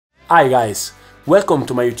Hi guys, welcome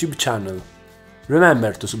to my YouTube channel.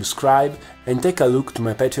 Remember to subscribe and take a look to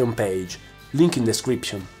my Patreon page, link in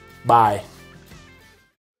description. Bye!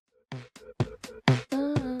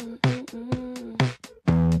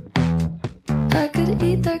 I could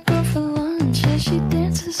eat that girl for lunch, yeah, she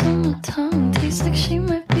dances on my tongue, tastes like she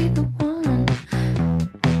might be the one.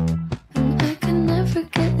 And I could never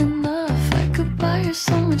get enough, I could buy her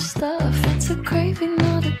so much stuff, it's a craving,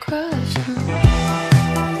 not a crush.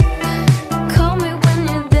 Call me when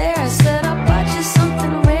you're there, I said I bought you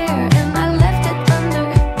something rare, and I left it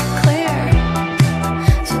undeclared.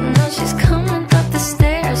 So now she's coming up the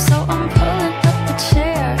stairs, so I'm pulling up the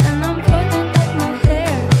chair, and I'm pulling up my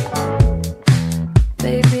hair.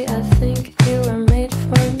 Baby, I think you were made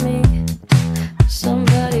for me.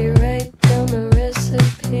 Somebody write down the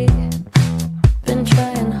recipe. Been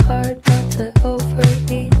trying hard not to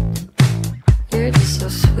overeat. You're just so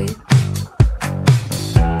sweet.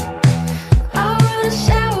 I wanna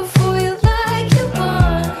shower for you like you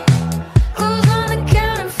want. Clothes on the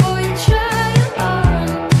counter for you, try it on.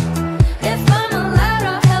 If I'm allowed,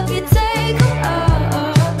 I'll help you take them off.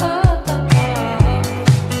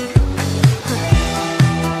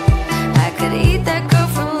 I could eat that girl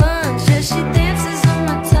for lunch, yeah, she dances on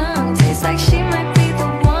my tongue, tastes like she might be the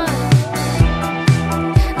one.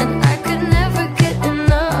 And I could never get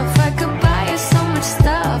enough, I could buy her so much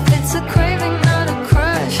stuff, it's a craving, not a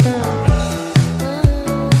crush.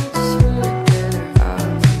 Just wanna get her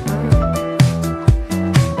off.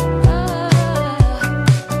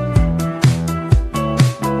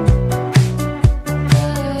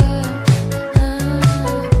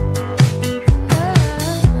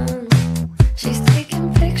 She's taking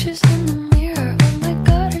pictures in the mirror. Oh my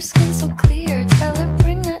god, her skin's so clear. Tell her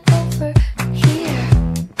bring it over here.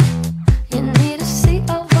 You need a seat,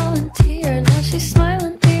 I'll volunteer. Now she's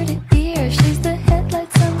smiling ear to ear. She's the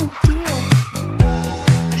headlights on the deer.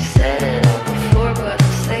 I said it all before, but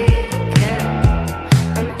I'll say it again.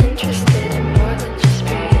 I'm interested in more than just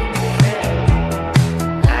being a friend.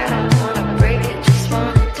 I don't wanna break it, just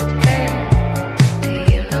want it to bend. Do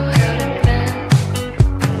you know how to bend?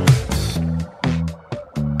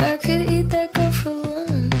 I could eat that girl for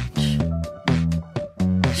lunch.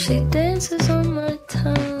 She dances on my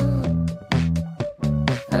tongue.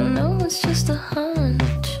 I know it's just a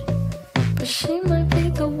hunch, but she might be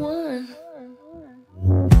the one.